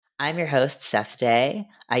I'm your host, Seth Day.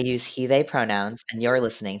 I use he, they pronouns, and you're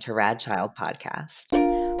listening to Rad Child Podcast.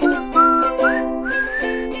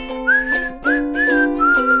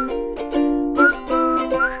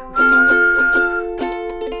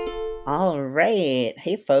 All right.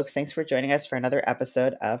 Hey, folks. Thanks for joining us for another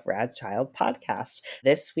episode of Rad Child Podcast.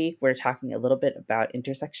 This week, we're talking a little bit about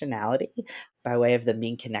intersectionality by way of them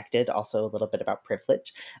being connected, also a little bit about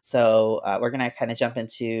privilege. So we're going to kind of jump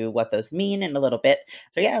into what those mean in a little bit.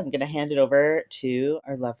 So yeah, I'm going to hand it over to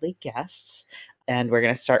our lovely guests. And we're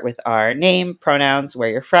going to start with our name, pronouns, where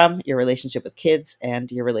you're from, your relationship with kids,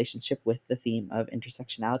 and your relationship with the theme of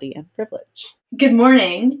intersectionality and privilege. Good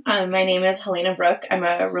morning. My name is Helena Brooke. I'm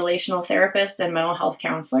a relational therapist and mental health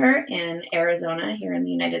counselor in Arizona here in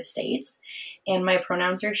the United States. And my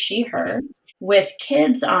pronouns are she, her. With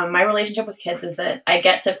kids, my relationship with kids is that I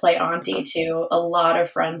get to play auntie to a lot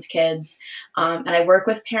of friends' kids. And I work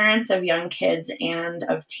with parents of young kids and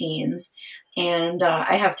of teens. And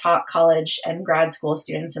I have taught college and grad school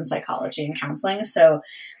students in psychology and counseling. So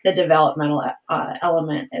the developmental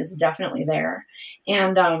element is definitely there.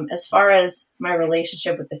 And as far as my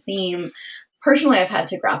relationship with the theme, personally, I've had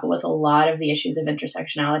to grapple with a lot of the issues of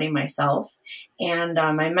intersectionality myself. And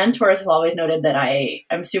my mentors have always noted that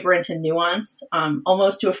I'm super into nuance,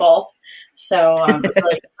 almost to a fault. So I'm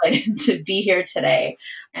really excited to be here today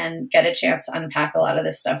and get a chance to unpack a lot of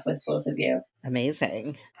this stuff with both of you.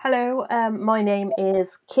 Amazing. Hello, my name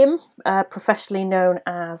is Kim, professionally known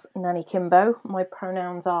as Nanny Kimbo. My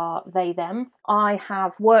pronouns are they, them. I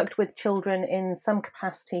have worked with children in some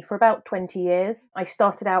capacity for about 20 years. I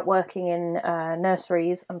started out working in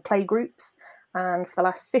nurseries and playgroups, and for the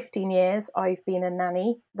last 15 years, I've been a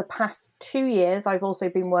nanny. The past 2 years, I've also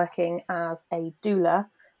been working as a doula,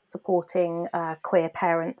 supporting queer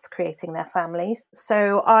parents creating their families.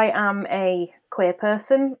 So I am a queer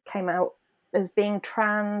person, came out as being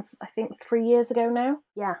trans, I think 3 years ago now.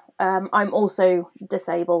 Yeah, I'm also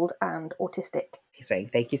disabled and autistic.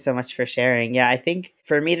 Amazing. Thank you so much for sharing. Yeah, I think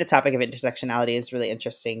for me, the topic of intersectionality is really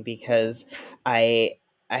interesting because I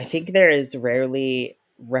think there is rarely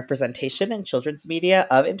representation in children's media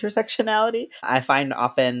of intersectionality. I find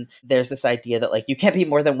often there's this idea that like you can't be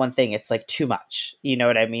more than one thing. It's like too much. You know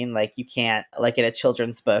what I mean? Like you can't, like in a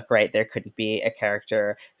children's book, right? There couldn't be a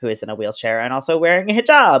character who is in a wheelchair and also wearing a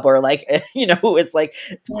hijab, or like, who is like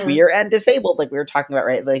queer and disabled, like we were talking about,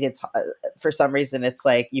 right? Like it's for some reason it's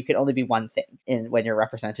like you can only be one thing in when you're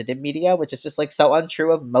represented in media, which is just like so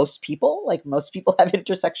untrue of most people. Like most people have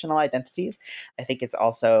intersectional identities. I think it's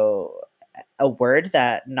also a word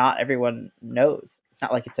that not everyone knows. It's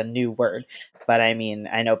not like it's a new word, but I mean,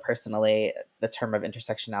 I know personally the term of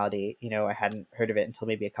intersectionality, I hadn't heard of it until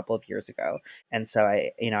maybe a couple of years ago. And so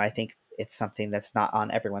I think it's something that's not on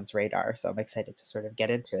everyone's radar. So I'm excited to sort of get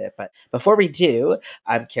into it. But before we do,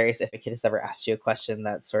 I'm curious if a kid has ever asked you a question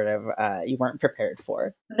that sort of you weren't prepared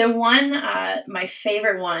for. The one, my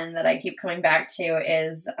favorite one that I keep coming back to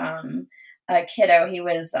is a kiddo. He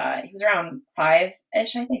was around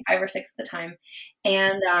 5-ish, I think 5 or 6 at the time,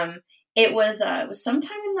 and it was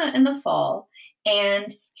sometime in the fall,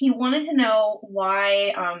 and he wanted to know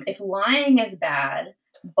why, if lying is bad,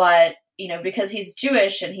 but because he's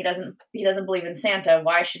Jewish and he doesn't believe in Santa,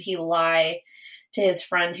 why should he lie to his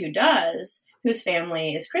friend who does, whose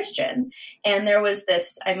family is Christian? And there was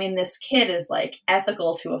this kid is like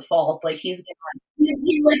ethical to a fault. Like he's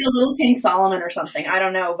like a little King Solomon or something. I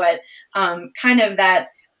don't know, but kind of that,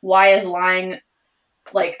 why is lying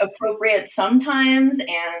like appropriate sometimes,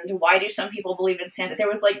 and why do some people believe in Santa? There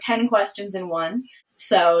was like 10 questions in one.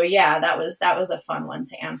 So yeah, that was a fun one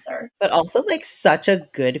to answer. But also like such a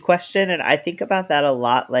good question, and I think about that a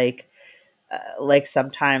lot. Like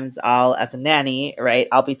sometimes I'll, as a nanny, right,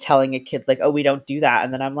 I'll be telling a kid like, oh, we don't do that.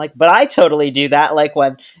 And then I'm like, but I totally do that. Like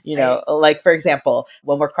when, Right. like for example,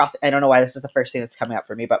 when we're crossing, I don't know why this is the first thing that's coming up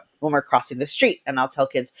for me, but when we're crossing the street, and I'll tell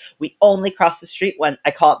kids, we only cross the street when,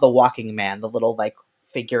 I call it the walking man, the little like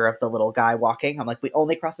figure of the little guy walking. I'm like, we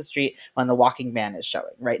only cross the street when the walking man is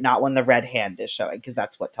showing, right? Not when the red hand is showing, because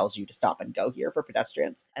that's what tells you to stop and go here for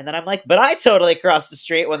pedestrians. And then I'm like, but I totally cross the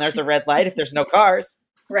street when there's a red light if there's no cars.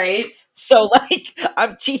 Right. So like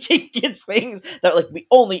I'm teaching kids things that like we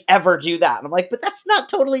only ever do that. And I'm like, but that's not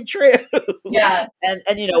totally true. Yeah. And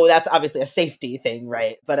that's obviously a safety thing,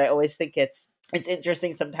 right? But I always think it's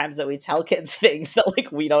interesting sometimes that we tell kids things that like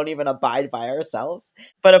we don't even abide by ourselves.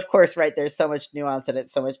 But of course, right, there's so much nuance, and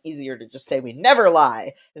it's so much easier to just say we never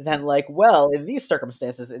lie than like, well, in these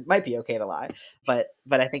circumstances it might be okay to lie. But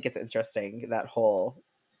I think it's interesting, that whole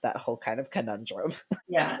kind of conundrum.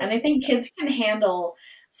 Yeah. And I think kids can handle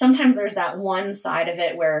sometimes there's that one side of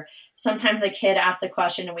it where sometimes a kid asks a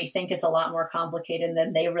question and we think it's a lot more complicated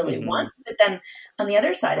than they really want. But then on the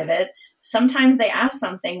other side of it, sometimes they ask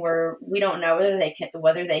something where we don't know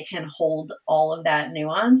whether they can hold all of that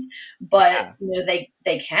nuance, but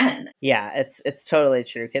they can. Yeah, it's totally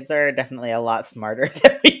true. Kids are definitely a lot smarter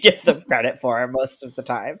than we give them credit for most of the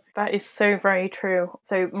time. That is so very true.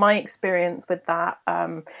 So my experience with that,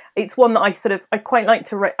 it's one that I quite like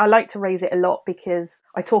to I like to raise it a lot because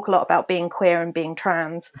I talk a lot about being queer and being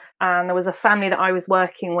trans. And there was a family that I was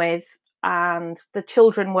working with, and the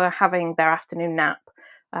children were having their afternoon nap.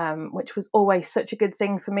 Which was always such a good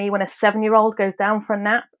thing for me. When a 7-year-old goes down for a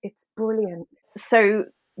nap, it's brilliant. So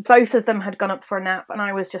both of them had gone up for a nap and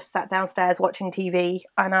I was just sat downstairs watching TV,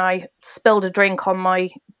 and I spilled a drink on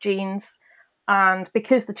my jeans. And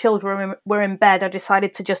because the children were in bed, I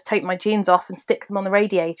decided to just take my jeans off and stick them on the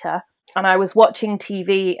radiator. And I was watching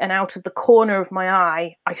TV, and out of the corner of my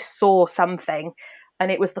eye, I saw something. And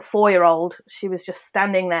it was the 4-year-old. She was just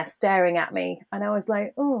standing there staring at me. And I was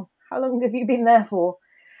like, oh, how long have you been there for?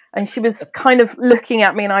 And she was kind of looking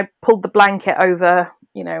at me, and I pulled the blanket over,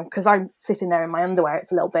 because I'm sitting there in my underwear.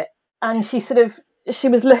 It's a little bit. And she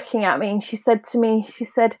was looking at me, and she said to me,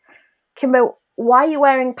 Kimbo, why are you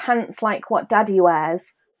wearing pants like what Daddy wears?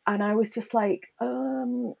 And I was just like,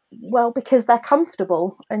 well, because they're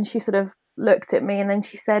comfortable. And she sort of looked at me, and then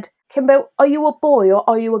she said, Kimbo, are you a boy or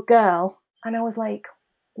are you a girl? And I was like,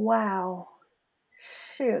 wow.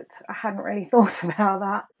 Shoot, I hadn't really thought about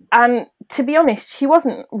that. And to be honest, she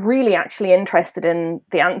wasn't really actually interested in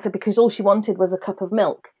the answer because all she wanted was a cup of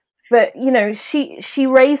milk. But, she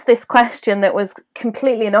raised this question that was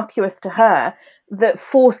completely innocuous to her that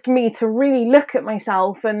forced me to really look at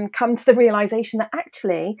myself and come to the realization that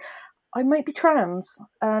actually I might be trans.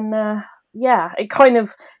 And it kind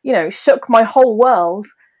of, shook my whole world.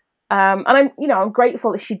 And I'm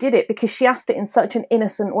grateful that she did it because she asked it in such an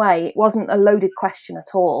innocent way. It wasn't a loaded question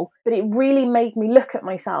at all, but it really made me look at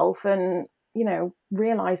myself and,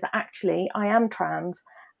 realize that actually I am trans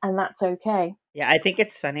and that's okay. Yeah, I think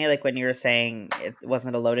it's funny, when you were saying it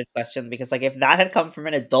wasn't a loaded question, because if that had come from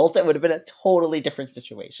an adult, it would have been a totally different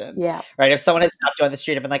situation. Yeah. Right? If someone had stopped you on the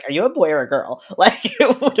street and been like, are you a boy or a girl?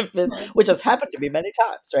 It would have been, which has happened to me many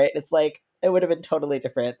times, right? It's it would have been totally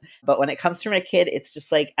different. But when it comes from a kid, it's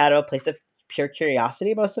just out of a place of pure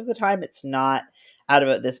curiosity most of the time. It's not out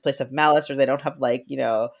of this place of malice, or they don't have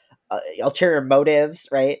ulterior motives,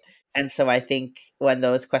 right? And so I think when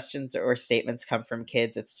those questions or statements come from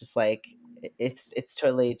kids, it's just it's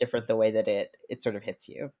totally different the way that it sort of hits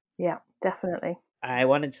you. Yeah, definitely. I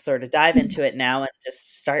wanted to sort of dive into it now and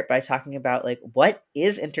just start by talking about what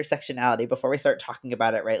is intersectionality before we start talking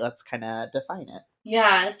about it, right? Let's kind of define it.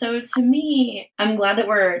 Yeah, so to me, I'm glad that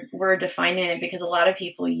we're defining it because a lot of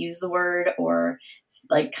people use the word or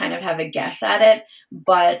kind of have a guess at it,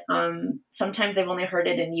 but sometimes they've only heard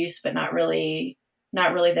it in use, but not really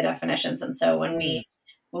the definitions. And so when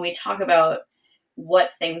we talk about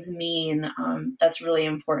what things mean, that's really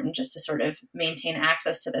important just to sort of maintain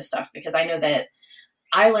access to this stuff, because I know that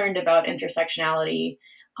I learned about intersectionality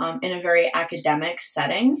in a very academic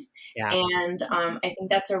setting. Yeah. And I think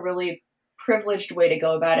that's a really privileged way to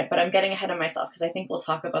go about it, but I'm getting ahead of myself because I think we'll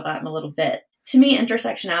talk about that in a little bit. To me,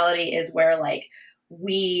 intersectionality is where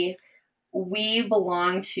we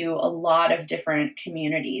belong to a lot of different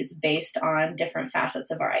communities based on different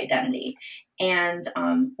facets of our identity. And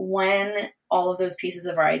when all of those pieces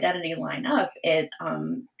of our identity line up, it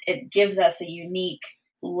gives us a unique,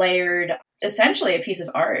 layered, essentially a piece of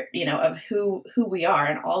art, of who we are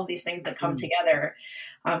and all of these things that come together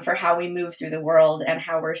for how we move through the world and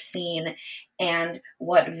how we're seen and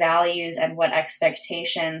what values and what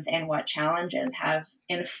expectations and what challenges have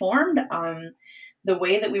informed the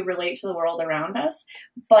way that we relate to the world around us.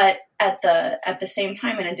 But at the same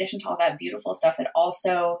time, in addition to all that beautiful stuff, it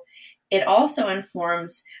also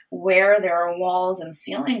informs where there are walls and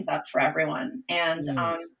ceilings up for everyone,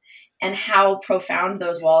 and how profound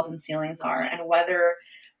those walls and ceilings are, and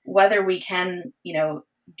whether we can,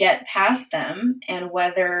 get past them, and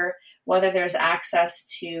whether there's access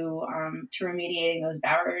to remediating those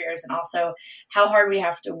barriers, and also how hard we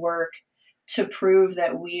have to work to prove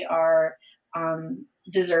that we are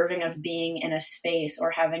deserving of being in a space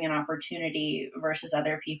or having an opportunity versus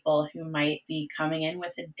other people who might be coming in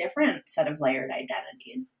with a different set of layered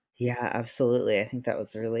identities. Yeah, absolutely. I think that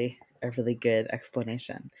was a really good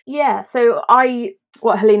explanation. Yeah, so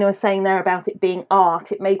what Helena was saying there about it being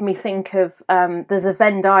art, it made me think of, there's a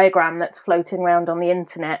Venn diagram that's floating around on the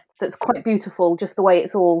internet that's quite beautiful, just the way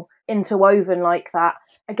it's all interwoven like that.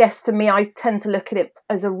 I guess for me, I tend to look at it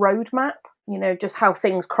as a roadmap. just how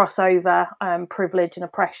things cross over, privilege and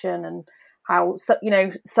oppression, and how,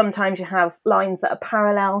 sometimes you have lines that are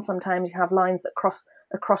parallel, sometimes you have lines that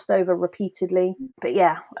are crossed over repeatedly. But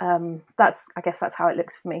yeah, I guess that's how it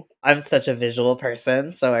looks for me. I'm such a visual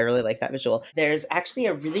person, so I really like that visual. There's actually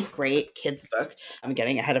a really great kids book. I'm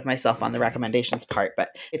getting ahead of myself on the recommendations part, but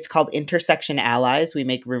it's called Intersection Allies, We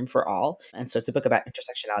Make Room for All. And so it's a book about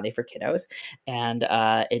intersectionality for kiddos. And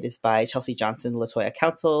it is by Chelsea Johnson, Latoya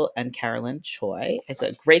Council, and Carolyn Choi. It's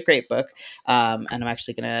a great, great book. And I'm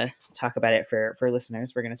actually going to talk about it for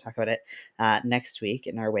listeners. We're going to talk about it next week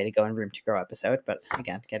in our Way to Go and Room to Grow episode. But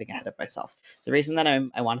again, getting ahead of myself. The reason that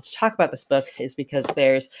I wanted to talk about this book is because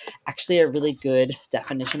there's actually a really good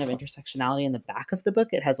definition of intersectionality in the back of the book.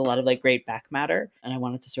 It has a lot of like great back matter, and I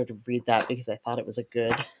wanted to sort of read that because I thought it was a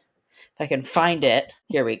good, if I can find it,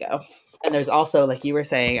 here we go. And there's also, like you were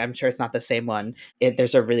saying, I'm sure it's not the same one,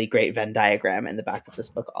 there's a really great Venn diagram in the back of this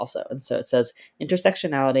book also. And so it says,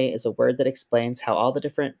 intersectionality is a word that explains how all the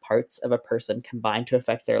different parts of a person combine to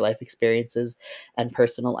affect their life experiences and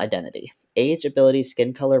personal identity. Age, ability,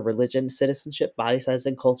 skin color, religion, citizenship, body size,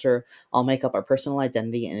 and culture all make up our personal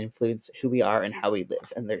identity and influence who we are and how we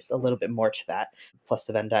live. And there's a little bit more to that, plus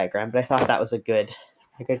the Venn diagram. But I thought that was a good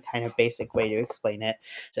kind of basic way to explain it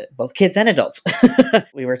to both kids and adults.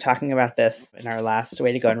 We were talking about this in our last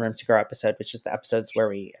Way to Go and Room to Grow episode, which is the episodes where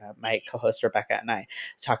we, my co-host Rebecca and I,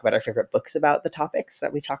 talk about our favorite books about the topics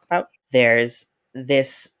that we talk about. There's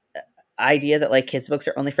this idea that like kids books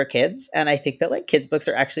are only for kids, and I think that like kids books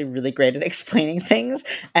are actually really great at explaining things,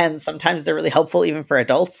 and sometimes they're really helpful even for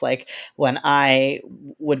adults. Like when I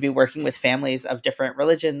would be working with families of different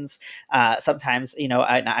religions, sometimes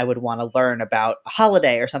I would want to learn about a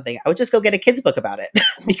holiday or something. I would just go get a kids book about it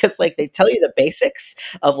because like they tell you the basics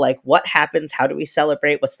of like what happens, how do we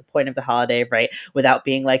celebrate, what's the point of the holiday, right, without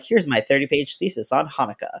being like, here's my 30-page thesis on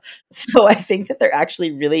Hanukkah. So I think that they're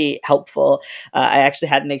actually really helpful. I actually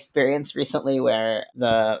had an experience recently where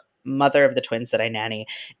the mother of the twins that I nanny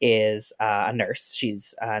is a nurse.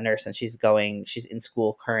 She's a nurse, and she's in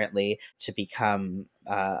school currently to become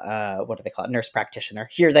what do they call it? Nurse practitioner.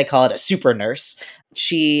 Here they call it a super nurse.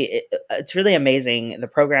 It's really amazing. The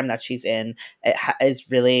program that she's in is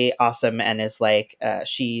really awesome, and is like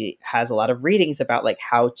she has a lot of readings about like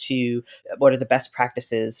what are the best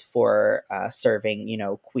practices for serving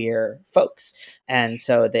queer folks. And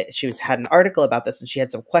so that she had an article about this, and she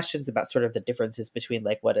had some questions about sort of the differences between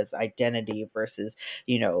like what is identity versus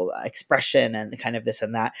expression and kind of this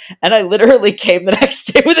and that. And I literally came the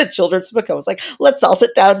next day with a children's book. I was like, let's all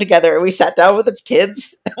sit down together. And we sat down with the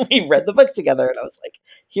kids and we read the book together. And I was like,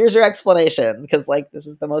 here's your explanation, because like this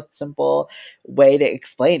is the most simple way to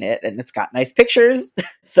explain it, and it's got nice pictures.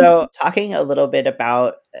 So talking a little bit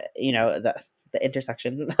about the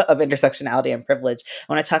intersection of intersectionality and privilege,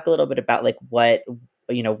 I want to talk a little bit about like what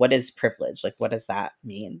is privilege? Like, what does that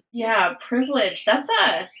mean? Yeah, privilege.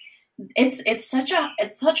 It's such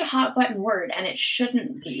a hot button word, and it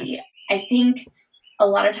shouldn't be. I think a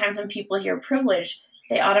lot of times when people hear privilege,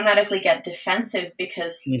 they automatically get defensive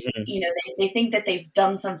because they think that they've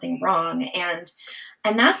done something wrong, and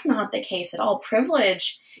that's not the case at all.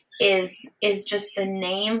 Privilege is just the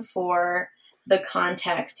name for the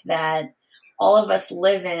context that all of us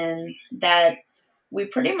live in, that we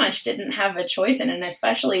pretty much didn't have a choice in, and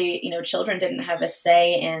especially children didn't have a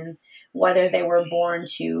say in whether they were born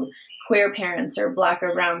to queer parents or Black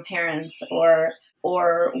or brown parents, or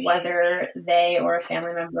whether they or a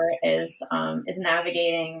family member is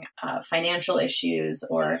navigating financial issues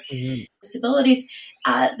or disabilities.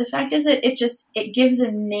 The fact is that it gives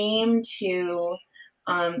a name to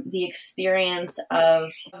the experience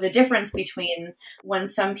of the difference between when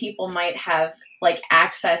some people might have like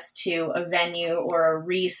access to a venue or a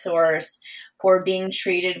resource or being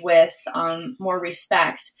treated with more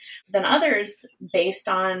respect than others based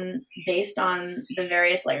on the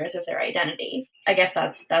various layers of their identity. I guess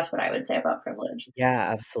that's what I would say about privilege. Yeah,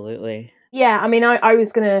 absolutely. Yeah, I mean, I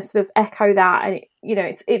was going to sort of echo that. And,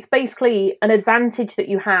 it's basically an advantage that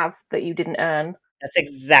you have that you didn't earn. That's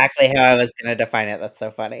exactly how I was going to define it. That's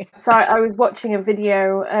so funny. So I was watching a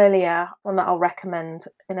video earlier, one that I'll recommend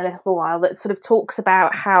in a little while, that sort of talks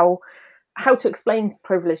about how to explain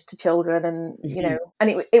privilege to children, and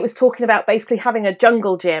and it was talking about basically having a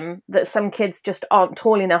jungle gym that some kids just aren't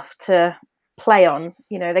tall enough to play on.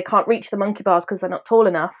 They can't reach the monkey bars because they're not tall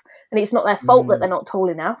enough, and it's not their fault that they're not tall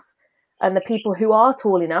enough. And the people who are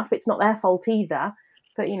tall enough, it's not their fault either.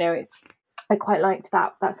 But I quite liked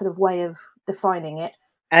that sort of way of defining it.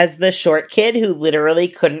 as the short kid who literally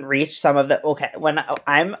couldn't reach some of the when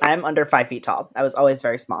I'm under 5 feet tall. I was always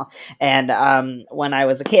very small. And when I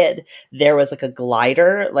was a kid, there was like a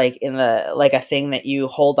glider, like in the like a thing that you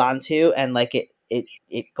hold on to, and like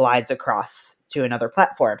it glides across to another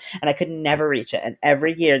platform, and I could never reach it. And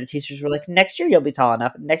every year the teachers were like, next year you'll be tall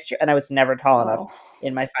enough, next year, and I was never tall enough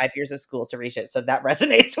in my 5 years of school to reach it. So that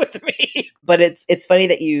resonates with me. But it's funny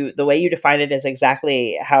that the way you define it is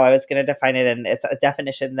exactly how I was going to define it, and it's a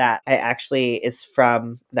definition that I actually is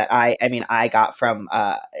from that I got from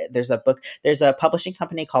there's a publishing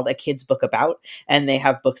company called A Kid's Book About, and they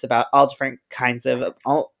have books about all different kinds of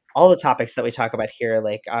all the topics that we talk about here.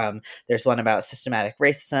 Like there's one about systematic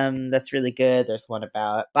racism that's really good. There's one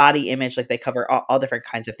about body image. Like they cover all different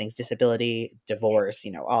kinds of things: disability, divorce,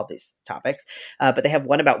 all these topics. But they have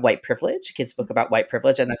one about white privilege, a kid's book about white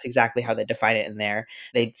privilege, and that's exactly how they define it in there.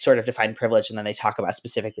 They sort of define privilege, and then they talk about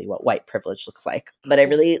specifically what white privilege looks like. But I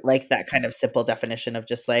really like that kind of simple definition of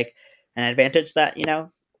just like an advantage that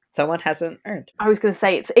someone hasn't earned. I was going to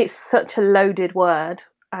say it's such a loaded word.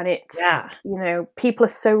 And it's, people are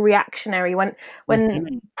so reactionary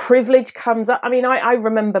when privilege comes up. I mean, I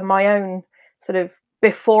remember my own sort of,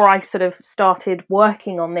 before I sort of started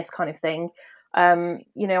working on this kind of thing, I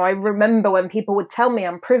remember when people would tell me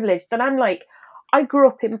I'm privileged, and I'm like, I grew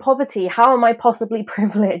up in poverty. How am I possibly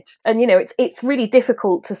privileged? And, it's really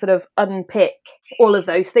difficult to sort of unpick all of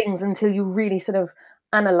those things until you really sort of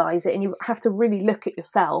analyze it, and you have to really look at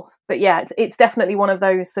yourself. But yeah, it's definitely one of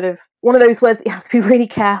those words that you have to be really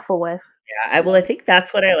careful with. Yeah, I think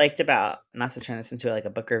that's what I liked about, not to turn this into like a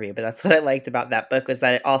book review, but that's what I liked about that book, was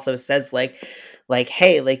that it also says like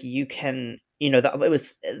hey, like you can,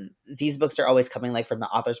 these books are always coming like from the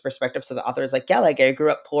author's perspective. So the author is like, yeah, like I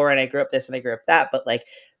grew up poor and I grew up this and I grew up that, but like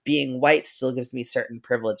being white still gives me certain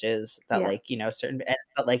privileges that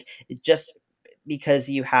but like it just because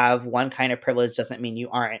you have one kind of privilege doesn't mean you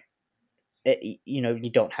aren't, you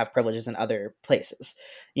don't have privileges in other places.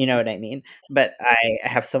 You know what I mean? But I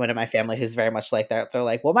have someone in my family who's very much like that. They're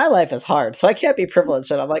like, well, my life is hard, so I can't be privileged.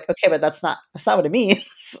 And I'm like, okay, but that's not what it means.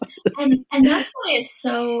 and that's why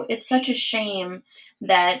it's such a shame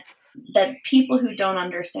that people who don't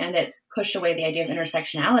understand it push away the idea of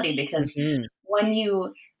intersectionality, because when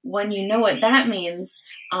you know what that means,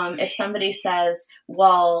 if somebody says,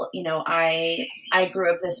 well, I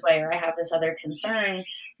grew up this way, or I have this other concern,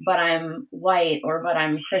 but I'm white, or but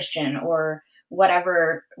I'm Christian, or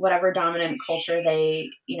whatever dominant culture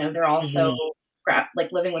they're also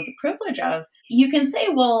like living with the privilege of, you can say,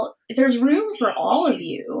 well, there's room for all of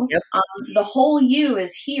you. Yep. The whole you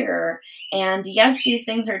is here, and yes, these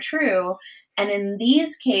things are true, and in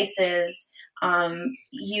these cases,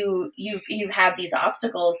 you've had these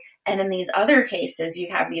obstacles, and in these other cases you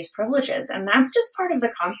have these privileges, and that's just part of the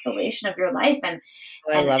constellation of your life. And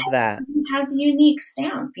I love that. It has a unique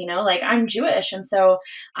stamp, like I'm Jewish, and so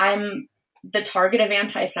I'm the target of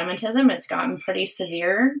anti-Semitism. It's gotten pretty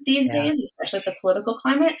severe these days, especially with the political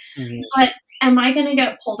climate. But am I going to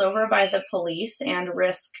get pulled over by the police and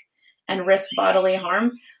risk bodily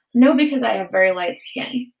harm? No, because I have very light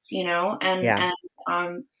skin,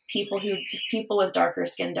 and people with darker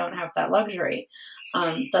skin don't have that luxury.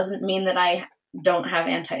 Doesn't mean that I don't have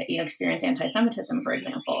experience anti-Semitism, for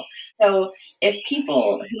example. So if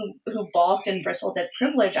people who balked and bristled at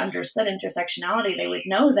privilege understood intersectionality, they would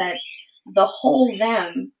know that the whole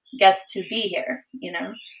them gets to be here,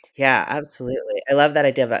 Yeah, absolutely. I love that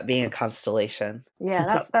idea about being a constellation.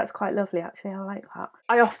 Yeah, that's quite lovely, actually. I like that.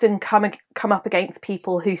 I often come up against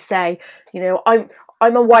people who say,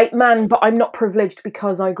 I'm a white man, but I'm not privileged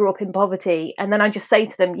because I grew up in poverty. And then I just say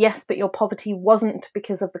to them, yes, but your poverty wasn't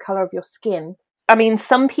because of the colour of your skin. I mean,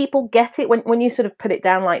 some people get it when you sort of put it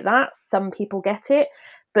down like that. Some people get it.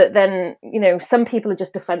 But then, some people are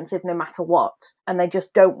just defensive no matter what, and they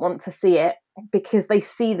just don't want to see it because they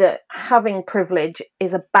see that having privilege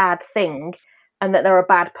is a bad thing and that they're a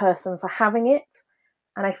bad person for having it.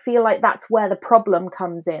 And I feel like that's where the problem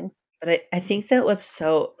comes in. But I think that what's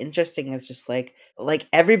so interesting is just like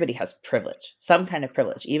everybody has privilege, some kind of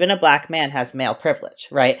privilege. Even a Black man has male privilege,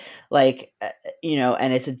 right? Like,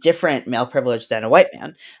 and it's a different male privilege than a white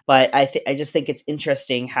man. But I just think it's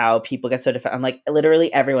interesting how people get so different. I'm like,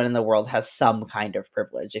 literally everyone in the world has some kind of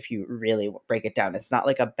privilege. If you really break it down, it's not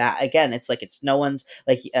like again, it's like, it's no one's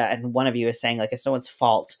like, and one of you is saying like, it's no one's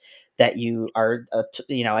fault that you are,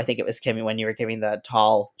 I think it was Kimmy when you were giving the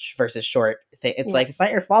tall versus short thing. It's like, it's not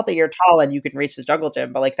your fault that you're tall and you can reach the jungle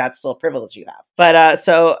gym, but like, that's still a privilege you have. But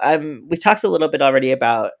so we talked a little bit already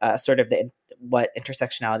about sort of what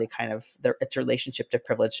intersectionality kind of its relationship to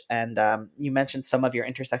privilege. And you mentioned some of your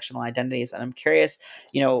intersectional identities, and I'm curious,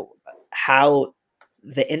 how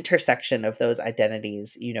the intersection of those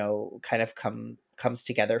identities, kind of comes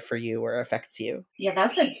together for you or affects you? Yeah,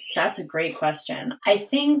 that's a great question.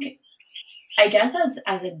 I guess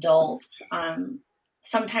as adults,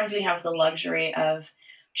 sometimes we have the luxury of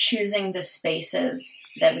choosing the spaces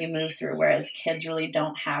that we move through, whereas kids really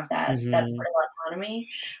don't have that sort of autonomy.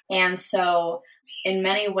 And so, in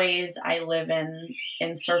many ways, I live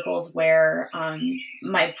in circles where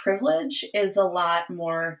my privilege is a lot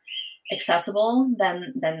more accessible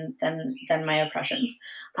than my oppressions,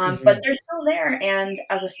 but they're still there. And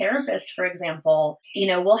as a therapist, for example,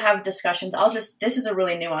 we'll have discussions. This is a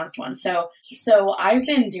really nuanced one. So I've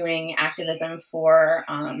been doing activism for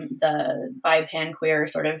the bi, pan, queer,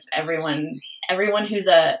 sort of everyone who's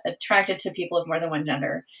attracted to people of more than one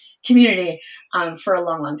gender community for a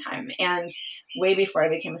long time, and way before I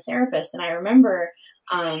became a therapist. And I remember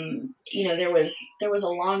there was a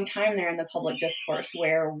long time there in the public discourse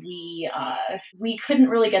where we couldn't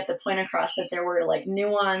really get the point across that there were like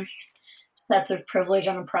nuanced sets of privilege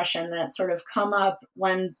and oppression that sort of come up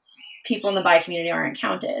when people in the bi community aren't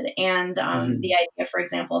counted. And the idea, for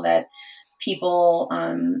example, that people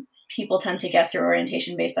tend to guess your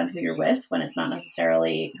orientation based on who you're with when it's not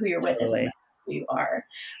necessarily who you're with isn't who you are,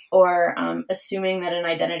 or assuming that an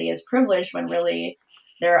identity is privileged when really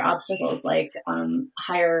there are obstacles like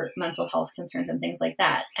higher mental health concerns and things like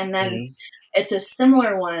that. And then it's a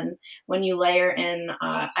similar one when you layer in,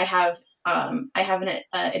 I have an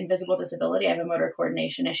invisible disability. I have a motor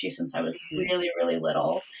coordination issue since I was really, really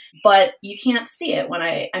little, but you can't see it when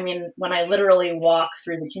I literally walk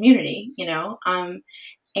through the community,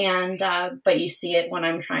 but you see it when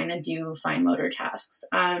I'm trying to do fine motor tasks.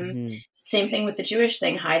 Same thing with the Jewish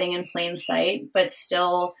thing, hiding in plain sight, but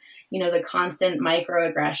still, the constant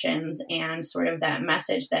microaggressions and sort of that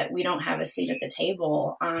message that we don't have a seat at the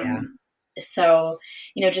table. So,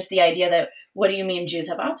 just the idea that, what do you mean Jews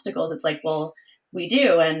have obstacles? It's like, well, we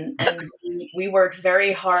do. And we work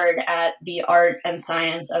very hard at the art and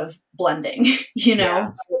science of blending,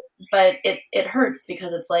 but it hurts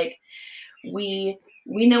because it's like, we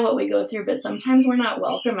know what we go through, but sometimes we're not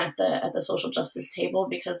welcome at the social justice table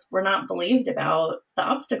because we're not believed about the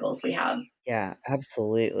obstacles we have. Yeah,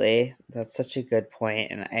 absolutely. That's such a good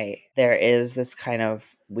point. And there is this kind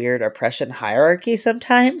of weird oppression hierarchy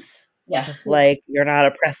sometimes. Yeah. Of like, you're not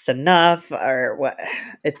oppressed enough or what.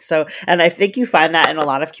 It's so, and I think you find that in a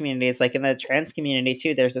lot of communities, like in the trans community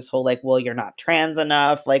too, there's this whole like, well, you're not trans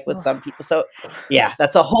enough, like with some people. So yeah,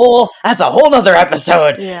 that's a whole nother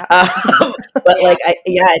episode. Yeah. But like, I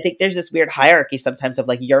think there's this weird hierarchy sometimes of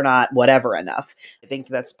like, you're not whatever enough. I think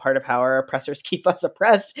that's part of how our oppressors keep us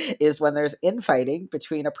oppressed is when there's infighting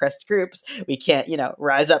between oppressed groups, we can't,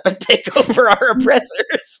 rise up and take over our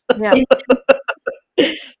oppressors. Yeah.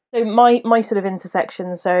 So my sort of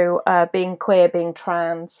intersection, so being queer, being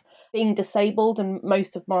trans, being disabled, and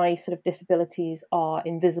most of my sort of disabilities are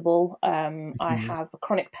invisible. I have a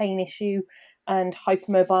chronic pain issue and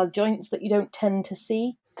hypermobile joints that you don't tend to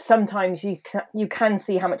see. Sometimes you can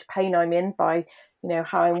see how much pain I'm in by,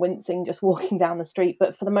 how I'm wincing just walking down the street,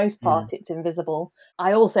 but for the most part, it's invisible.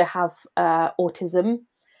 I also have autism.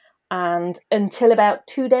 And until about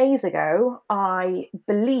 2 days ago, I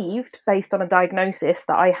believed, based on a diagnosis,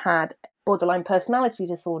 that I had borderline personality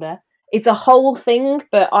disorder. It's a whole thing,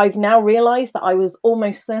 but I've now realised that I was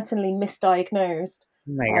almost certainly misdiagnosed.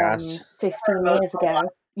 Oh my gosh. 15 years ago.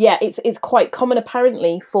 Yeah, it's quite common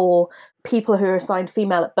apparently for people who are assigned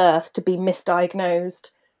female at birth to be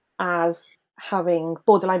misdiagnosed as having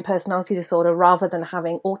borderline personality disorder rather than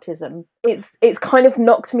having autism. It's kind of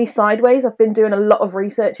knocked me sideways. I've been doing a lot of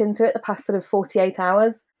research into it the past sort of 48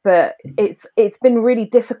 hours, but it's been really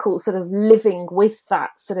difficult sort of living with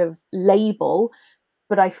that sort of label.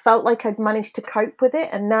 But I felt like I'd managed to cope with it,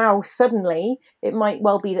 and now suddenly it might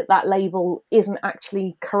well be that label isn't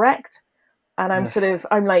actually correct, and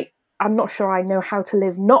I'm like, I'm not sure I know how to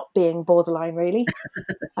live not being borderline, really.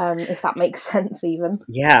 If that makes sense, even.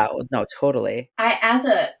 Yeah, no, totally. As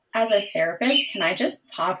a therapist, can I just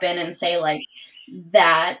pop in and say, like,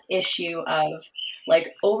 that issue of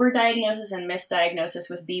like overdiagnosis and misdiagnosis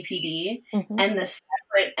with BPD, and the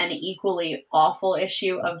separate and equally awful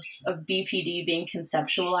issue of BPD being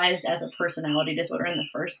conceptualized as a personality disorder in the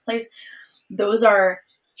first place, those are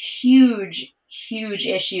huge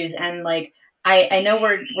issues. And like, I know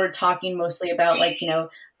we're talking mostly about like,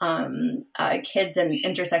 kids and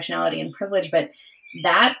intersectionality and privilege, but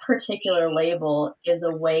that particular label is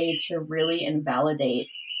a way to really invalidate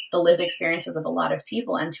the lived experiences of a lot of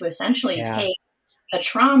people, and to essentially take a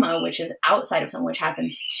trauma which is outside of someone, which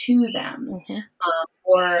happens to them,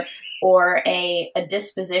 or a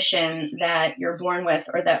disposition that you're born with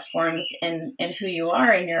or that forms in who you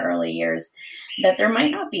are in your early years, that there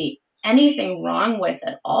might not be anything wrong with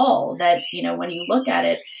at all. That, when you look at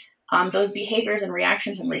it, those behaviors and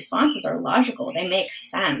reactions and responses are logical. They make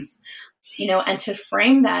sense, and to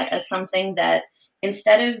frame that as something that,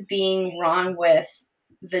 instead of being wrong with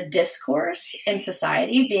the discourse in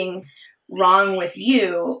society, being wrong with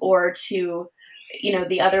you, or to,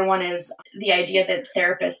 the other one is the idea that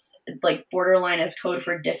therapists, like, borderline is code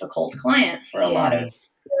for difficult client for a lot of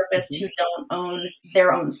therapists who don't own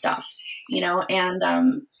their own stuff,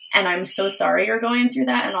 and I'm so sorry you're going through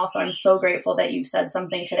that. And also, I'm so grateful that you've said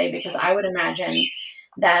something today, because I would imagine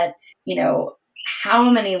that, how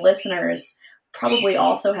many listeners probably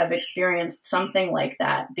also have experienced something like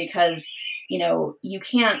that, because, you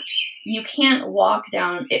can't walk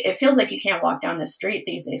down, it feels like you can't walk down the street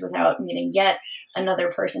these days without meeting yet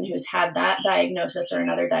another person who's had that diagnosis or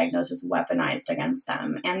another diagnosis weaponized against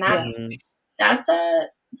them. And that's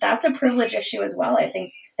a privilege issue as well. I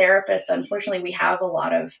think therapists, unfortunately, we have a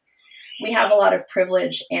lot of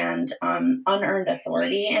privilege and unearned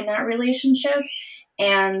authority in that relationship.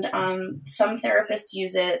 And some therapists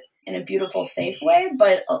use it in a beautiful, safe way,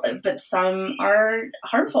 but some are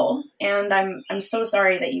harmful. And I'm so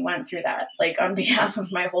sorry that you went through that. Like, on behalf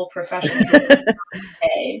of my whole profession,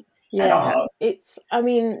 at all. It's, I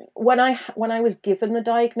mean, when I was given the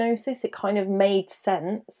diagnosis, it kind of made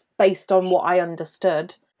sense based on what I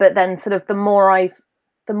understood. But then, sort of, the more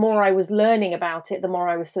I was learning about it, the more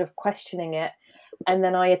I was sort of questioning it. And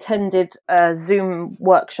then I attended a Zoom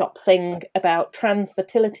workshop thing about trans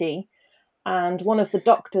fertility. And one of the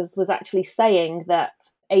doctors was actually saying that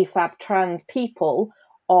AFAB trans people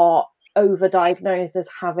are overdiagnosed as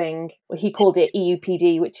having, he called it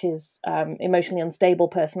EUPD, which is emotionally unstable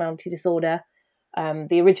personality disorder,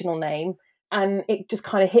 the original name. And it just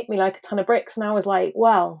kind of hit me like a ton of bricks. And I was like,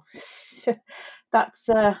 well, that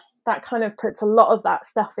kind of puts a lot of that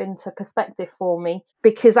stuff into perspective for me,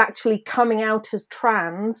 because actually coming out as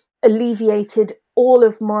trans alleviated all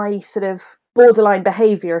of my sort of borderline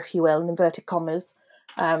behavior, if you will, in inverted commas.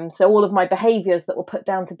 So all of my behaviors that were put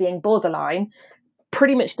down to being borderline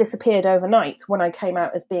pretty much disappeared overnight when I came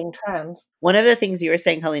out as being trans. One of the things you were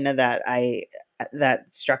saying, Helena,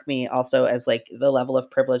 that struck me also as like the level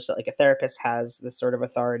of privilege that like a therapist has this sort of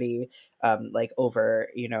authority like over,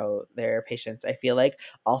 their patients. I feel like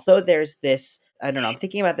also there's this, I don't know, I'm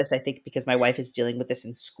thinking about this, I think because my wife is dealing with this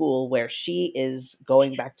in school, where she is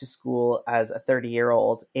going back to school as a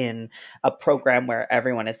 30-year-old in a program where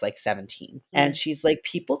everyone is like 17. And she's like,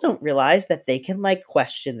 people don't realize that they can like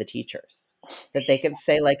question the teachers, that they can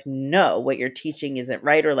say like, no, what you're teaching isn't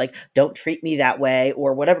right, or like, don't treat me that way,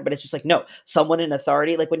 or whatever. But it's just like, no, someone in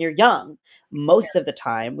authority, like when you're young, most of the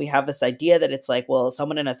time we have this idea that it's like, well,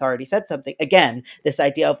 someone in authority said something. Again, this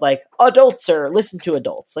idea of like, adults or listen to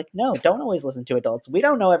adults. Like, no, don't always listen to adults. We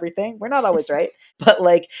don't know everything. We're not always right. But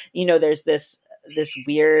like, there's this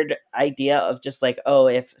weird idea of just like, oh,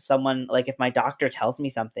 if someone, like if my doctor tells me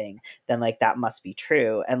something, then like that must be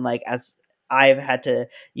true. And like, as I've had to,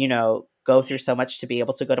 go through so much to be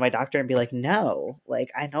able to go to my doctor and be like, no,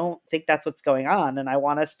 like, I don't think that's what's going on. And I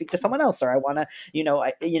want to speak to someone else, or I want to, you know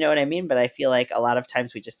what I mean? But I feel like a lot of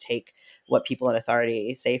times we just take what people in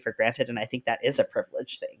authority say for granted. And I think that is a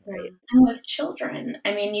privilege thing, right? And with children,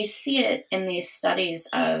 I mean, you see it in these studies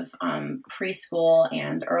of preschool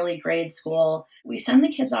and early grade school. We send the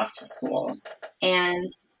kids off to school, and,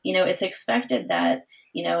 it's expected that,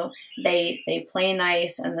 they play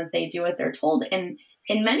nice and that they do what they're told. And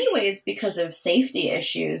in many ways, because of safety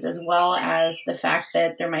issues, as well as the fact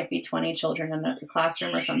that there might be 20 children in a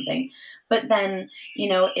classroom or something. But then,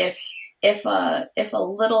 if a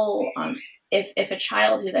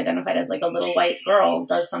child who's identified as like a little white girl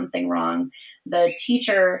does something wrong, the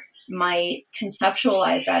teacher might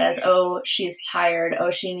conceptualize that as, oh, she's tired, oh,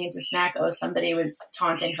 she needs a snack, oh, somebody was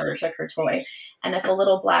taunting her, took her toy. And if a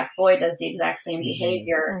little black boy does the exact same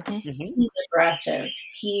behavior, he's aggressive,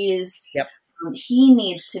 he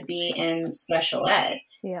needs to be in special ed.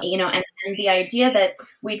 And the idea that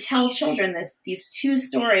we tell children these two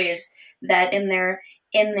stories that in their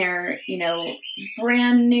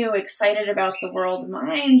brand new, excited about the world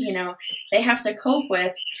mind, they have to cope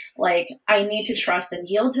with, like, I need to trust and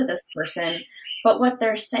yield to this person. But what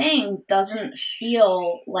they're saying doesn't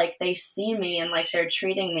feel like they see me and like they're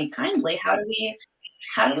treating me kindly. How do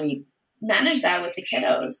we manage that with the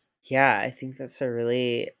kiddos? Yeah, I think that's a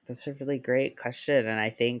really great question. And I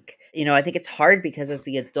think it's hard because as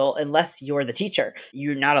the adult, unless you're the teacher,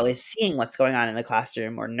 you're not always seeing what's going on in the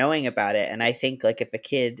classroom or knowing about it. And I think like if a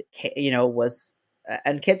kid, was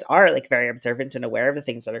and kids are like very observant and aware of the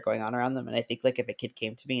things that are going on around them. And I think like if a kid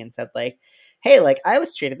came to me and said like, hey, like I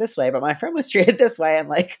was treated this way, but my friend was treated this way, and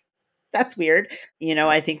like, that's weird.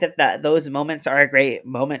 I think that those moments are a great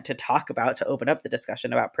moment to talk about, to open up the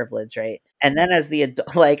discussion about privilege, right? And then as the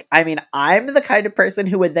adult, like, I mean, I'm the kind of person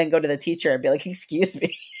who would then go to the teacher and be like, excuse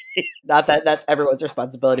me. Not that that's everyone's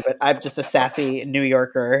responsibility, but I'm just a sassy New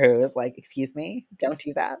Yorker who is like, excuse me, don't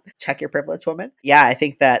do that. Check your privilege, woman. Yeah, I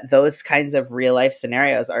think that those kinds of real life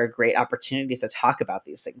scenarios are great opportunities to talk about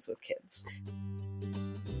these things with kids.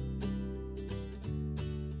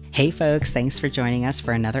 Hey folks, thanks for joining us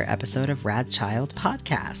for another episode of Rad Child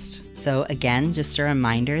Podcast. So again, just a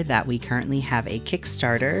reminder that we currently have a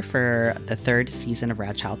Kickstarter for the 3rd season of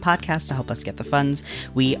Rad Child Podcast to help us get the funds.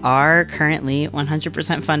 We are currently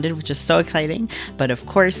 100% funded, which is so exciting. But of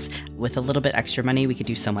course, with a little bit extra money, we could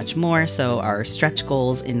do so much more. So our stretch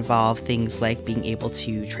goals involve things like being able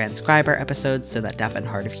to transcribe our episodes so that deaf and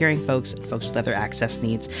hard of hearing folks and folks with other access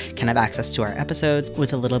needs can have access to our episodes.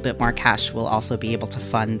 With a little bit more cash, we'll also be able to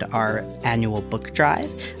fund our annual book drive,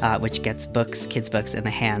 which gets books, kids' books, in the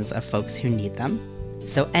hands of folks who need them.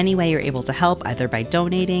 So any way you're able to help, either by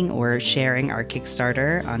donating or sharing our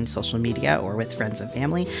Kickstarter on social media or with friends and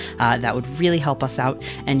family, that would really help us out.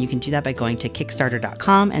 And you can do that by going to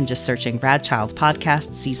Kickstarter.com and just searching Rad Child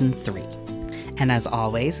Podcast Season 3. And as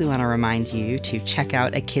always, we want to remind you to check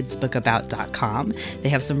out akidsbookabout.com. They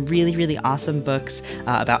have some really, really awesome books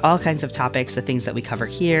about all kinds of topics, the things that we cover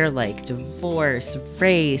here, like divorce,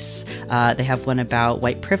 race. They have one about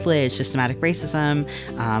white privilege, systematic racism,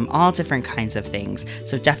 all different kinds of things.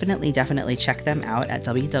 So definitely check them out at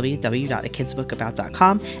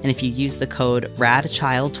www.akidsbookabout.com. And if you use the code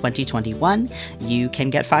RADCHILD2021, you can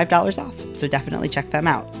get $5 off. So definitely check them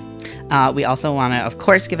out. We also want to, of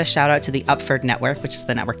course, give a shout out to the Upford Network, which is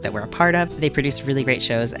the network that we're a part of. They produce really great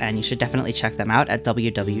shows, and you should definitely check them out at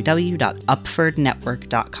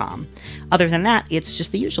www.upfordnetwork.com. Other than that, it's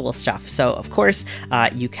just the usual stuff. So, of course,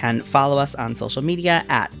 you can follow us on social media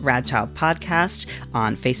at Rad Child Podcast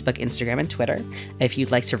on Facebook, Instagram, and Twitter. If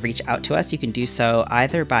you'd like to reach out to us, you can do so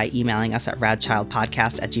either by emailing us at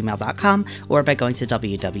radchildpodcast@gmail.com or by going to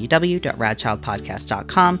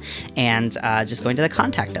www.radchildpodcast.com and just going to the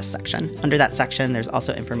Contact Us section. Under that section, there's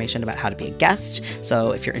also information about how to be a guest.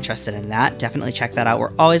 So if you're interested in that, definitely check that out.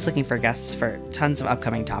 We're always looking for guests for tons of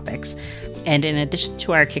upcoming topics. And in addition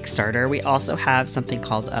to our Kickstarter, we also have something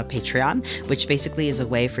called a Patreon, which basically is a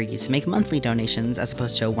way for you to make monthly donations as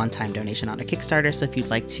opposed to a one-time donation on a Kickstarter. So if you'd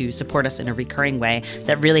like to support us in a recurring way,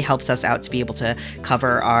 that really helps us out to be able to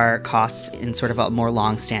cover our costs in sort of a more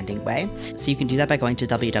long-standing way. So you can do that by going to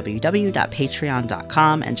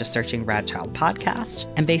www.patreon.com and just searching Rad Child Podcast.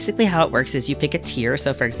 And basically how it works is you pick a tier.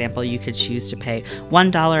 So for example, you could choose to pay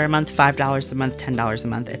 $1 a month, $5 a month, $10 a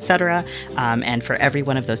month, etc. And for every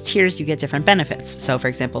one of those tiers, you get different benefits. So for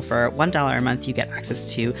example, for $1 a month, you get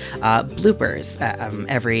access to bloopers.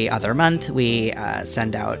 Every other month, we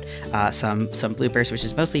send out some bloopers, which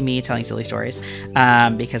is mostly me telling silly stories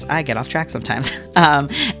because I get off track sometimes.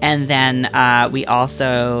 And then we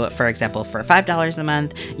also, for example, for $5 a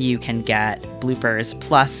month, you can get bloopers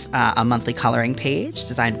plus a monthly coloring page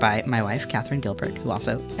designed by my wife, Catherine Gilbert, who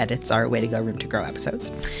also edits our Way to Go Room to Grow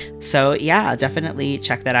episodes. So yeah, definitely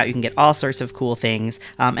check that out. You can get all sorts of cool things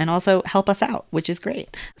and also help us out, which is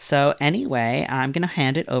great. So anyway, I'm going to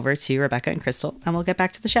hand it over to Rebecca and Crystal, and we'll get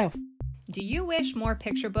back to the show. Do you wish more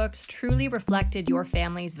picture books truly reflected your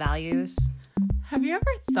family's values? Have you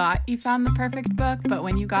ever thought you found the perfect book, but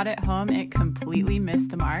when you got it home, it completely missed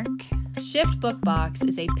the mark? Shift Bookbox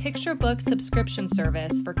is a picture book subscription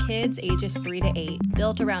service for kids ages 3 to 8,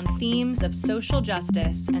 built around themes of social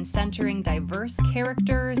justice and centering diverse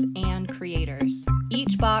characters and creators.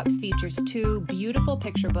 Each box features 2 beautiful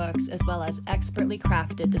picture books as well as expertly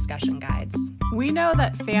crafted discussion guides. We know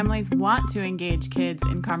that families want to engage kids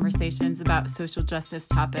in conversations about social justice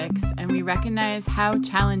topics, and we recognize how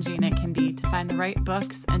challenging it can be to find the right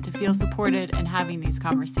books and to feel supported in having these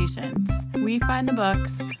conversations. We find the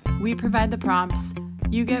books, we provide the prompts,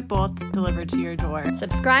 you get both delivered to your door.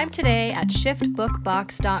 Subscribe today at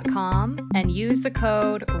shiftbookbox.com and use the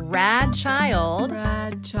code RADCHILD.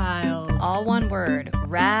 RADCHILD. All one word,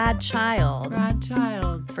 RADCHILD.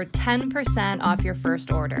 RADCHILD. For 10% off your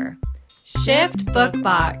first order. Shift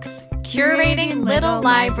Bookbox. Curating little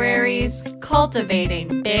libraries,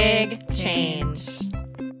 cultivating big change.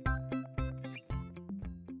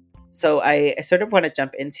 So I sort of want to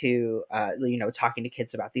jump into, talking to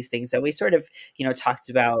kids about these things that we sort of, talked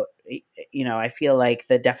about. I feel like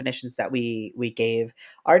the definitions that we gave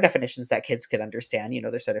are definitions that kids could understand.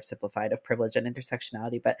 They're sort of simplified of privilege and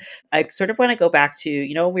intersectionality. But I sort of want to go back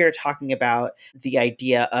to, we were talking about the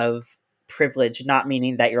idea of privilege not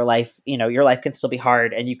meaning that your life can still be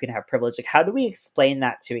hard and you can have privilege. Like, how do we explain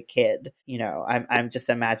that to a kid? I'm just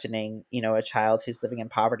imagining, a child who's living in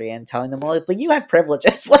poverty and telling them, well, but you have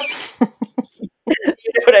privileges. Like, you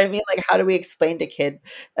know what I mean? Like, how do we explain to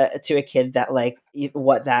a kid that, like,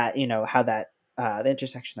 what that, how that the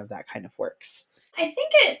intersection of that kind of works? I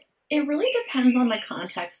think it really depends on the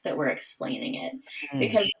context that we're explaining it.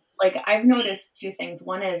 Because, like, I've noticed two things.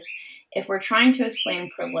 One is, if we're trying to explain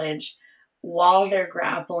privilege while they're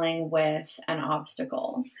grappling with an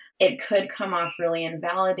obstacle, it could come off really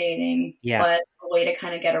invalidating. Yeah. But a way to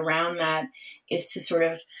kind of get around that is to sort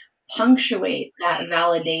of punctuate that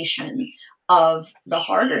validation of the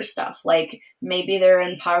harder stuff. Like, maybe they're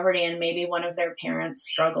in poverty and maybe one of their parents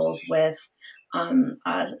struggles with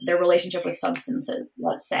their relationship with substances,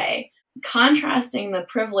 let's say. Contrasting the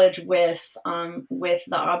privilege with the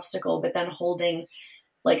obstacle, but then holding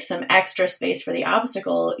like some extra space for the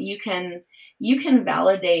obstacle, you can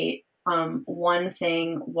validate one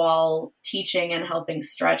thing while teaching and helping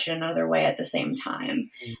stretch in another way at the same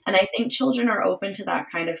time. And I think children are open to that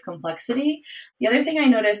kind of complexity. The other thing I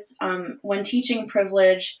noticed when teaching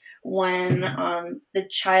privilege, when the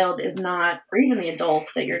child is not, or even the adult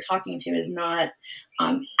that you're talking to is not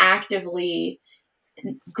actively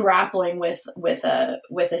grappling with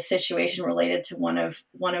a situation related to one of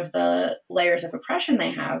the layers of oppression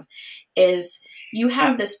they have, is you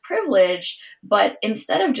have this privilege, but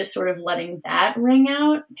instead of just sort of letting that ring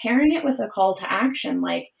out, pairing it with a call to action,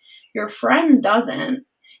 like, your friend doesn't,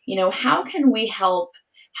 how can we help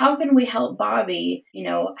Bobby,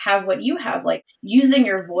 have what you have, like using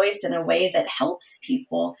your voice in a way that helps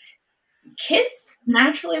people. Kids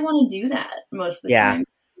naturally want to do that most of the time.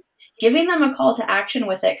 Giving them a call to action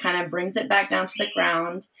with it kind of brings it back down to the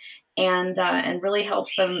ground, and really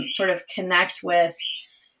helps them sort of connect with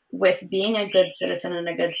being a good citizen and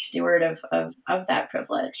a good steward of that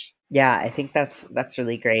privilege. Yeah, I think that's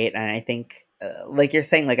really great. And I think, like you're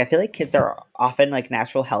saying, like, I feel like kids are often like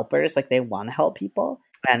natural helpers. Like, they want to help people.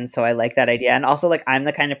 And so I like that idea. And also, like, I'm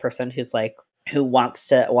the kind of person who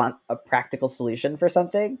wants a practical solution for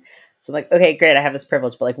something. So I'm like, okay, great, I have this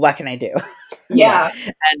privilege, but like, what can I do? Yeah.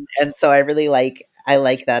 And so I really like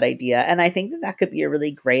that idea. And I think that could be a really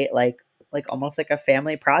great, like almost like a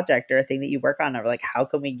family project or a thing that you work on, or like, how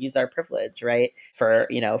can we use our privilege, right? For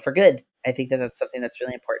good. I think that that's something that's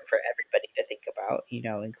really important for everybody to think about,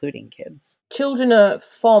 including kids. Children are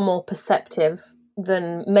far more perceptive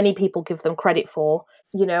than many people give them credit for.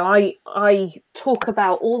 I talk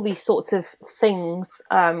about all these sorts of things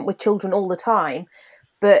with children all the time,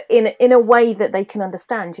 but in a way that they can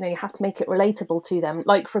understand. You have to make it relatable to them.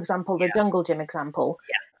 Like, for example, the jungle gym example.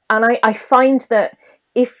 Yeah. And I find that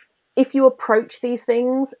if you approach these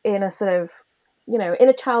things in a sort of, in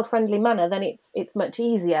a child-friendly manner, then it's much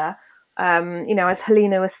easier. As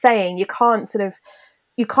Helena was saying, you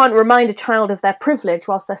can't remind a child of their privilege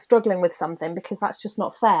whilst they're struggling with something, because that's just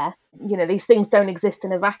not fair. These things don't exist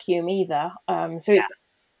in a vacuum either. So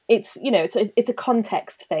it's a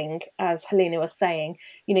context thing, as Helena was saying.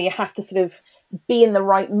 You have to sort of be in the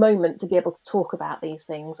right moment to be able to talk about these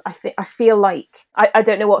things. I feel like, I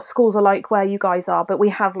don't know what schools are like where you guys are, but we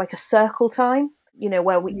have like a circle time,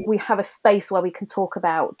 where we have a space where we can talk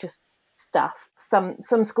about just stuff.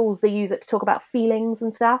 Some schools, they use it to talk about feelings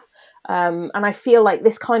and stuff. And I feel like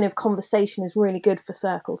this kind of conversation is really good for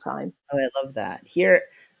circle time. Oh, I love that. Here,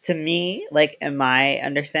 to me, like, in my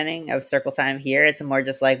understanding of circle time here, it's more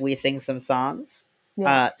just like we sing some songs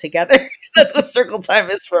together. That's what circle time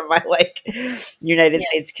is from my like United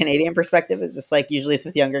States Canadian perspective. It's just like, usually it's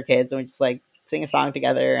with younger kids and we just like sing a song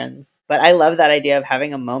together. But I love that idea of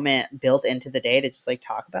having a moment built into the day to just like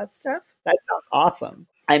talk about stuff. That sounds awesome.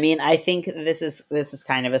 I mean, I think this is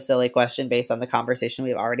kind of a silly question based on the conversation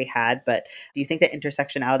we've already had, but do you think that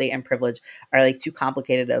intersectionality and privilege are like too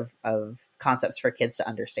complicated of concepts for kids to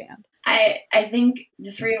understand? I think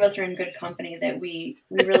the three of us are in good company that we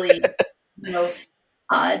really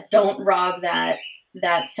don't rob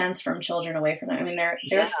that sense from children away from them. I mean,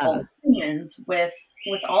 they're full opinions with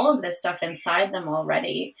all of this stuff inside them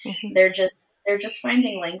already. Mm-hmm. They're just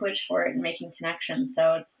finding language for it and making connections.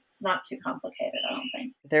 So it's not too complicated, I don't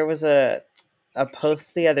think. There was a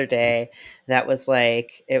post the other day that was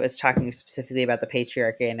like, it was talking specifically about the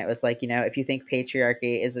patriarchy, and it was like, if you think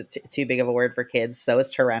patriarchy is too big of a word for kids, so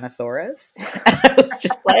is Tyrannosaurus. And I was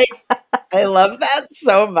just like, I love that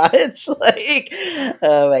so much. Like,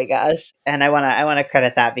 oh my gosh. And I wanna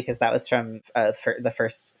credit that because that was from for the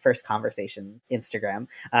first conversation Instagram.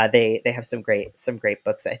 They have some great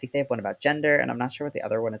books. I think they have one about gender, and I'm not sure what the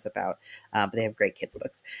other one is about. But they have great kids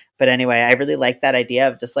books. But anyway, I really like that idea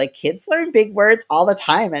of just like kids learn big words all the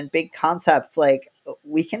time and big concepts. Like,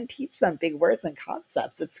 we can teach them big words and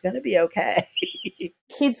concepts. It's gonna be okay.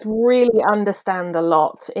 Kids really understand a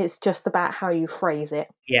lot. It's just about how you phrase it.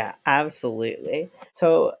 Yeah, absolutely.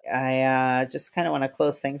 So I just kind of want to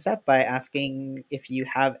close things up by asking if you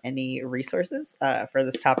have any resources for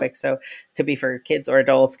this topic. So it could be for kids or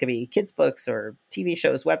adults, could be kids books or TV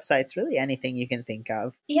shows, websites, really anything you can think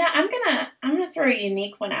of. Yeah, I'm gonna throw a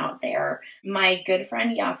unique one out there. My good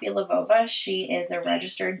friend Yafi Lavova, she is a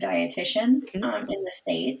registered dietitian in the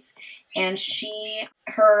States, and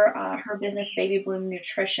her business Baby Bloom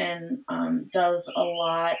Nutrition does a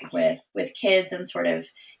lot with kids and sort of,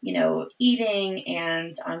 you know, eating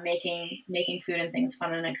and making food and things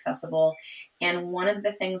fun and accessible. And one of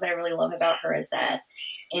the things I really love about her is that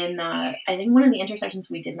I think one of the intersections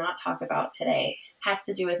we did not talk about today has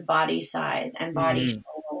to do with body size and body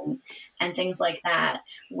tone and things like that,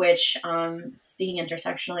 which, speaking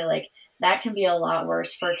intersectionally, like that can be a lot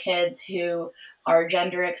worse for kids who are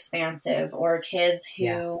gender expansive or kids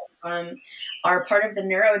who are part of the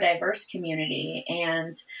neurodiverse community.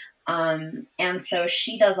 And so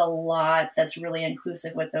she does a lot that's really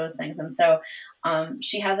inclusive with those things. And so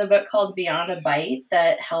she has a book called Beyond a Bite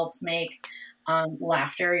that helps make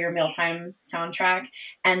laughter your mealtime soundtrack.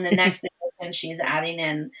 And the next edition, she's adding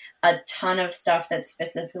in a ton of stuff that's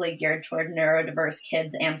specifically geared toward neurodiverse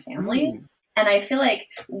kids and families. And I feel like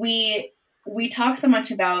we talk so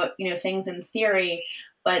much about, you know, things in theory,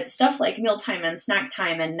 but stuff like mealtime and snack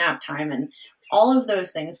time and nap time and all of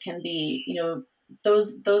those things can be, you know,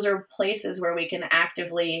 those are places where we can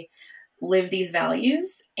actively live these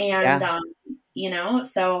values. And, you know,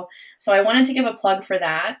 so I wanted to give a plug for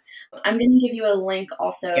that. I'm going to give you a link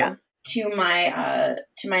also to my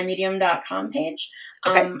medium.com page.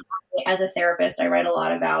 Okay. As a therapist, I write a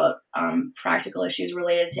lot about practical issues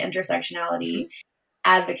related to intersectionality,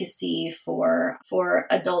 advocacy for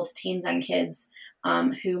adults, teens, and kids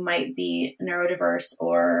who might be neurodiverse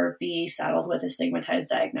or be saddled with a stigmatized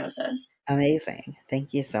diagnosis. Amazing.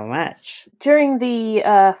 Thank you so much. During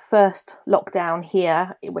the first lockdown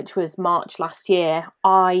here, which was March last year,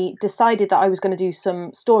 I decided that I was going to do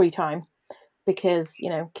some story time because, you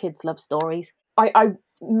know, kids love stories. I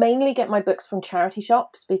mainly get my books from charity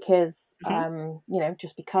shops because, you know,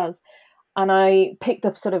 just because. And I picked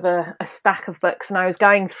up sort of a stack of books and I was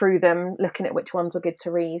going through them, looking at which ones were good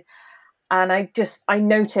to read. And I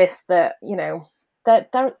noticed that, you know,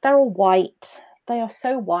 they're all white. They are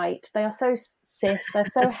so white. They are so cis. They're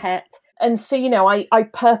so het. And so, you know, I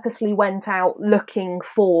purposely went out looking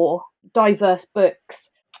for diverse books.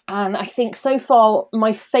 And I think so far,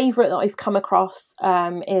 my favourite that I've come across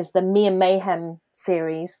is the Me and Mayhem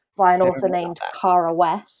series by an author named Cara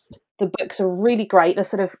West. The books are really great. They're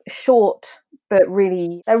sort of short, but they're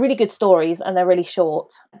really good stories and they're really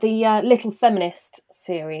short. The Little Feminist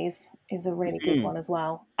series is a really good one as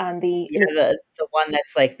well. And the one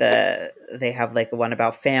that's like they have like one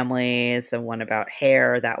about families and one about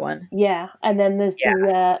hair, that one. Yeah. And then there's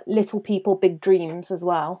the Little People, Big Dreams as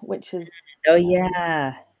well, which is... Oh,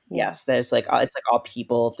 yeah. Yes, there's like it's like all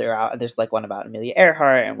people throughout. There's like one about Amelia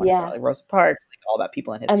Earhart and one about like Rosa Parks, like all about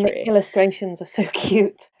people in history. And the illustrations are so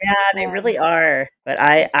cute. Yeah, they really are. But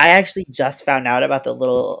I actually just found out about the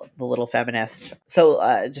Little Feminist.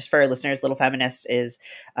 So just for our listeners, Little Feminist is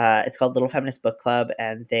it's called Little Feminist Book Club,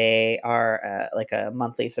 and they are like a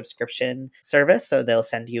monthly subscription service. So they'll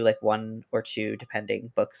send you like 1 or 2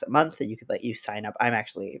 depending books a month that you could let you sign up. I'm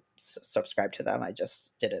actually subscribed to them. I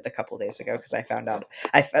just did it a couple of days ago because I found out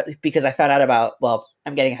about, well,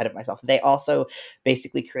 I'm getting ahead of myself. They also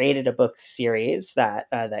basically created a book series that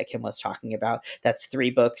Kim was talking about. That's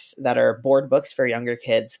 3 books that are board books for younger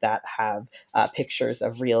kids that have pictures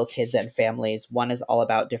of real kids and families. One is all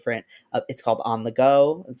about different, it's called On the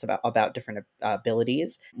Go. It's about different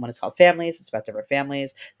abilities. One is called Families. It's about different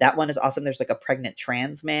families. That one is awesome. There's like a pregnant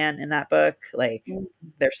trans man in that book. Like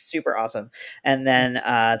they're super awesome. And then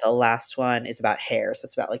the last one is about hair. So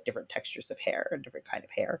it's about like different textures of hair and different kind of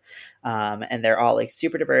hair. And they're all like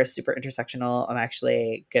super diverse, super intersectional. I'm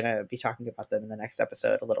actually going to be talking about them in the next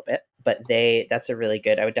episode a little bit, but that's a really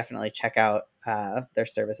good, I would definitely check out their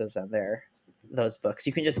services and those books.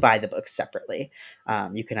 You can just buy the books separately.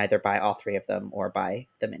 You can either buy all 3 of them or buy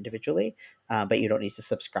them individually, but you don't need to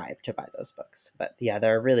subscribe to buy those books. But yeah,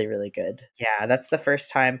 they're really, really good. Yeah, that's the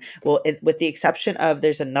first time. Well, with the exception of,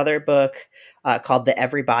 there's another book called The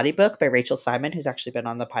Everybody Book by Rachel Simon, who's actually been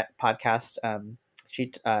on the podcast.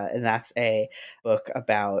 And that's a book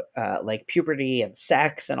about like puberty and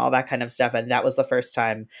sex and all that kind of stuff. And that was the first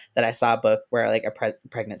time that I saw a book where like a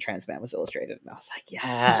pregnant trans man was illustrated. And I was like,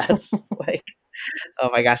 yes, like, oh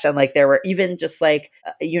my gosh. And like, there were even just like,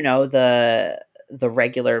 the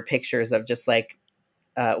regular pictures of just like,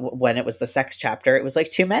 when it was the sex chapter, it was like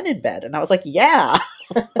 2 men in bed. And I was like, yeah,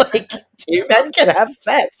 like 2 men can have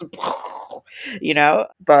sex,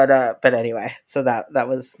 but anyway, so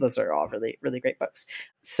those are all really, really great books.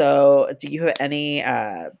 So do you have any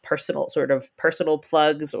personal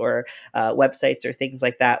plugs or websites or things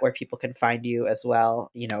like that where people can find you as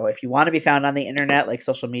well? If you want to be found on the internet, like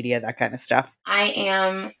social media, that kind of stuff. I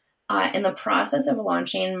am in the process of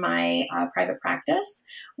launching my private practice,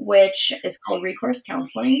 which is called Recourse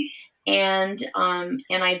Counseling. And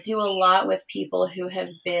I do a lot with people who have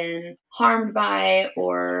been harmed by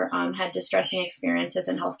or had distressing experiences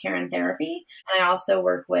in healthcare and therapy. And I also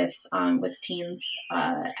work with teens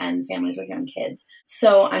and families with young kids.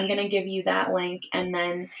 So I'm going to give you that link, and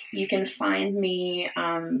then you can find me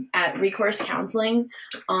at Recourse Counseling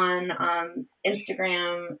on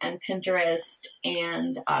Instagram and Pinterest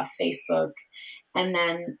and Facebook, and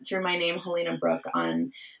then through my name, Helena Brooke,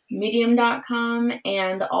 on medium.com,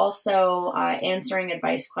 and also answering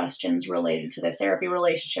advice questions related to the therapy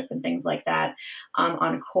relationship and things like that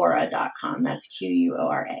on Quora.com. That's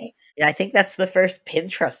Quora. Yeah, I think that's the first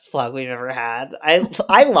Pinterest plug we've ever had.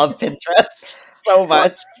 I love Pinterest so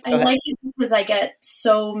much. I like it because I get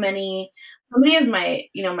so many of my,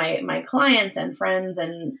 my clients and friends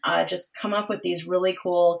and just come up with these really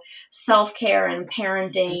cool self-care and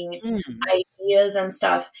parenting ideas and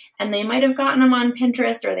stuff. And they might have gotten them on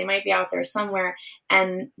Pinterest, or they might be out there somewhere.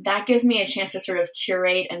 And that gives me a chance to sort of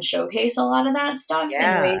curate and showcase a lot of that stuff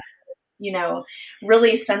in ways,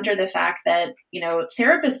 really center the fact that,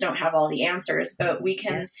 therapists don't have all the answers, but we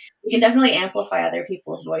can definitely amplify other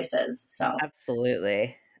people's voices. So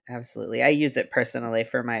Absolutely. I use it personally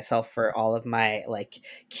for myself for all of my like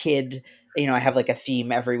kid, I have like a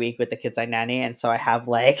theme every week with the kids I nanny. And so I have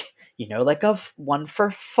like, like one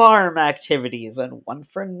for farm activities and one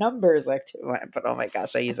for numbers activity. But oh my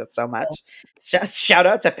gosh, I use it so much. Just shout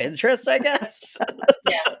out to Pinterest, I guess.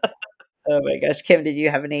 Yeah. Oh my gosh, Kim, did you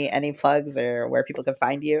have any plugs or where people can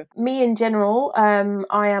find you? Me in general,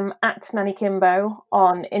 I am at Nanny Kimbo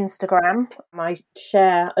on Instagram. I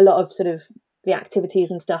share a lot of sort of the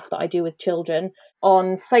activities and stuff that I do with children.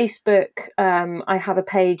 On Facebook, I have a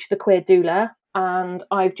page, The Queer Doula, and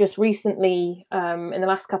I've just recently, in the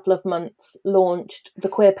last couple of months, launched the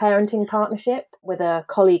Queer Parenting Partnership with a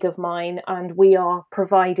colleague of mine, and we are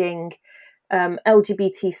providing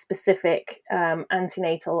LGBT-specific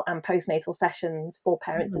antenatal and postnatal sessions for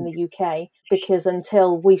parents in the UK, because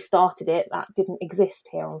until we started it, that didn't exist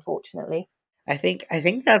here, unfortunately. I think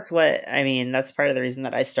that's that's part of the reason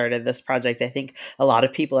that I started this project. I think a lot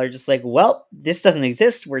of people are just like, well, this doesn't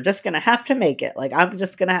exist. We're just going to have to make it. Like, I'm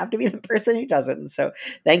just going to have to be the person who does it. And so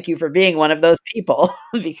thank you for being one of those people,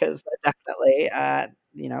 because that definitely,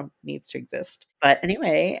 needs to exist. But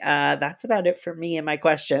anyway, that's about it for me and my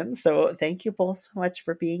questions. So thank you both so much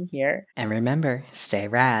for being here. And remember, stay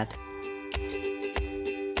rad.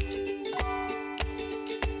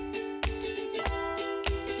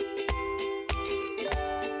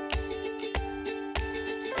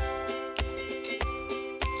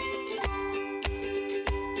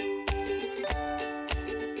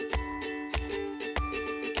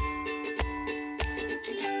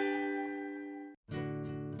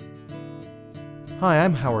 Hi,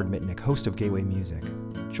 I'm Howard Mitnick, host of Gateway Music.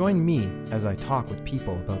 Join me as I talk with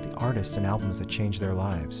people about the artists and albums that changed their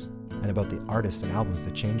lives, and about the artists and albums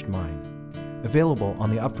that changed mine. Available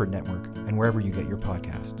on the Upford Network and wherever you get your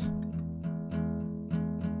podcasts.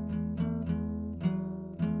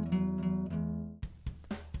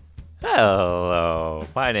 Hello,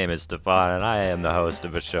 my name is Stefan, and I am the host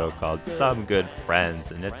of a show called Some Good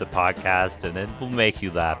Friends, and it's a podcast, and it will make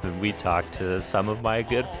you laugh, and we talk to some of my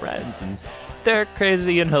good friends, and they're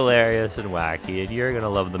crazy and hilarious and wacky, and you're going to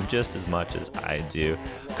love them just as much as I do.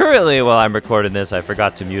 Currently, while I'm recording this, I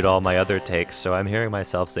forgot to mute all my other takes, so I'm hearing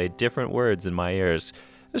myself say different words in my ears.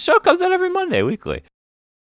 The show comes out every Monday, weekly.